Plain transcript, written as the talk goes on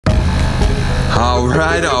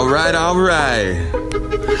Alright.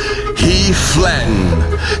 He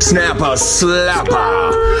flatten, snap a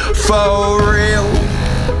slapper, for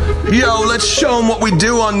real. Yo, let's show him what we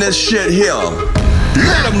do on this shit here.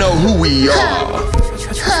 Let him know who we are.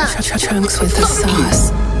 Trunks with the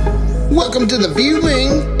sauce. Welcome to the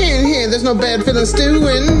viewing. In here, there's no bad feeling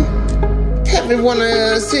stewing. Every one of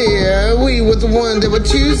us here, we were the one that were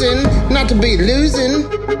choosing not to be losing.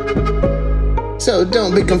 So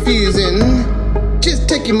don't be confusing. Just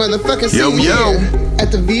take your motherfucking seat here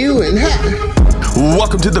at the viewing. Ha!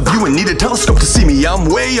 Welcome to the view and need a telescope to see me. I'm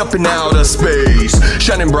way up in outer space,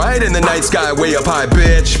 shining bright in the night sky, way up high,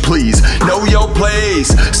 bitch. Please know your place.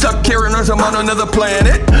 Stuck here on Earth, I'm on another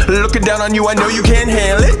planet. Looking down on you, I know you can't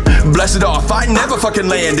handle it. Blast it off, I never fucking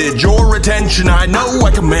landed. Your attention, I know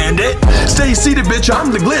I command it. Stay seated, bitch,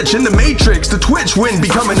 I'm the glitch in the matrix. The twitch when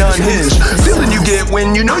becoming unhinged. Feeling you get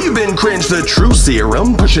when you know you've been cringed. The true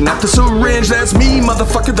serum, pushing out the syringe. That's me,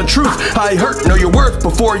 motherfucker, the truth. I hurt, know your worth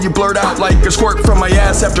before you blurt out like a squirt from my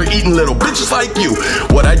ass after eating little bitches like you.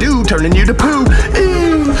 What I do, turning you to poo.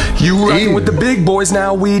 Ew. You rockin' with the big boys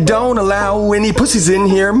now. We don't allow any pussies in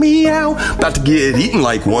here. Meow. About to get eaten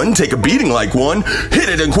like one, take a beating like one, hit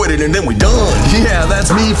it and quit it and then we done. Yeah,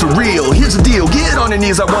 that's me for real. Here's the deal, get on your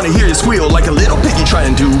knees, I wanna hear you squeal like a little piggy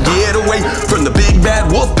trying to get away from the big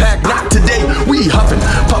bad wolf pack. Not today. We huffin',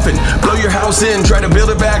 puffin', blow your house in, try to build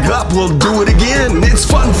it back up, we'll do it again. It's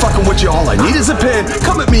fun fucking with you, all I need is a pen.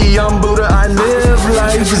 Come at me, I'm Buddha, I live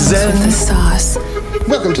life zen.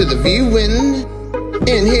 Welcome to the viewing.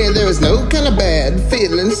 In here there is no kind of bad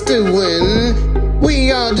feelings stewing.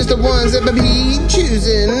 We are just the ones that be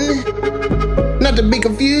choosing not to be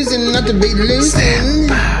confusing, not to be losing.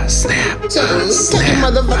 So take your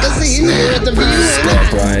motherfucking seat here at the viewing.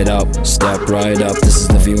 Step right up, this is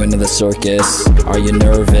the viewing of the circus. Are you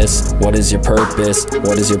nervous? What is your purpose?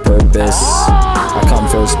 What is your purpose? I come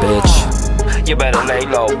first, bitch. You better lay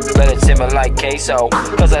low, let it simmer like queso.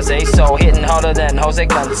 Cause I say so, hitting harder than Jose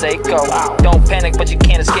Canseco. Don't panic, but you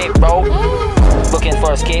can't escape, bro. Looking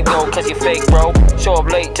for a scapegoat, cause you fake, bro. Show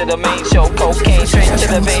up late to the main show, cocaine straight to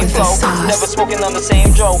the vein flow. Never smoking on the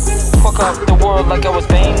same dro. Fuck up the world like I was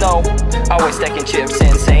Bane, though. Always stacking chips,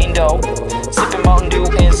 insane though. Sipping Mountain Dew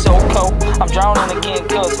in SoCo. I'm drowning again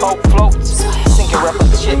cause hope floats. Sinking rapper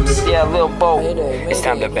chips, yeah, little boat. It's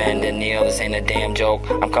time to bend and kneel, this ain't a damn joke.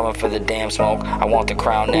 I'm coming for the damn smoke. I want the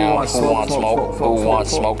crown now. Who wants smoke? Who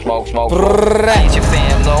wants smoke? Smoke. I ain't your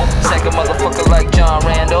fam though. Sack a motherfucker like John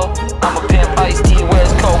Randall. I'm a pimp, Ice T,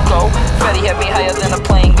 where's Coco? Fatty had me higher than a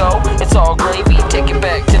plane go. It's all gravy, take it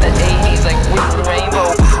back to the 80s like Wheat and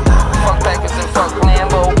Rainbow. Fuck backwards and fuck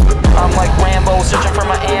Lambo. I'm like Rambo, searching for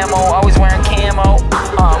my ammo. Always wearing camo.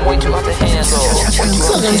 I'm way too hot to handle.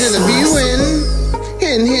 Welcome to the viewing.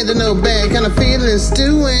 In here there's no bad kind of feelings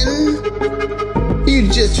stewing. You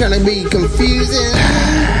just trying to be confusing.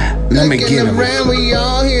 Looking around, we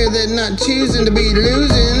all here that not choosing to be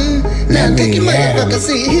losing. Now take your motherfucking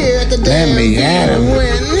seat here at the damn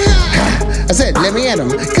viewing. I said, let me at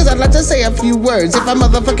him, cause I'd like to say a few words, if I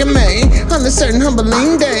motherfucking may, on this certain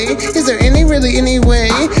humbling day. Is there any way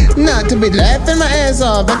not to be laughing my ass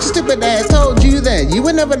off at your stupid ass? Told you that you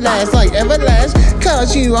would never last like Everlast,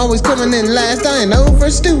 cause you always coming in last, dying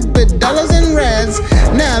over stupid dollars and rats.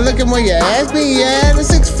 Now looking where your ass be at, a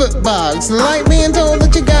 6-foot box, like being told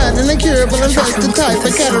that you got an incurable infected type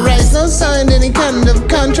of cataracts. No signed any kind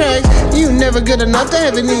of contracts, you never good enough to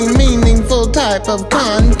have any meaningful type of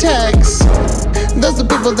contacts. Those are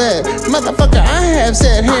people that, motherfucker, I have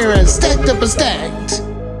sat here and stacked up and stacked,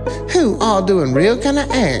 who all doing real kind of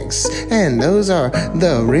acts, and those are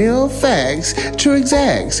the real facts, true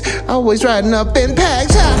exacts, always riding up in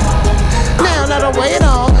packs. Now not a way at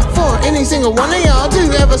all for any single one of y'all to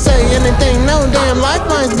ever say anything. No damn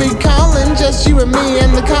lifelines be calling, just you and me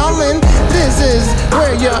and the calling. This is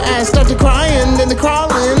where your ass start to crying, then the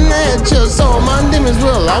crawling at your soul. My demons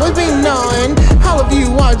will always be gnawing. All of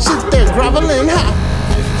you watch sit there groveling,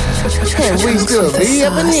 and we still be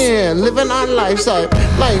up in here, living our lifestyle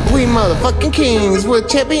like we motherfucking kings, with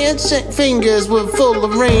championship fingers with full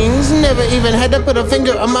of rings. Never even had to put a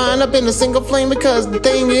finger of mine up in a single flame, because the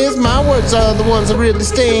thing is, my words are the ones that really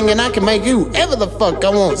sting, and I can make whoever the fuck I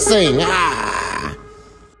want sing.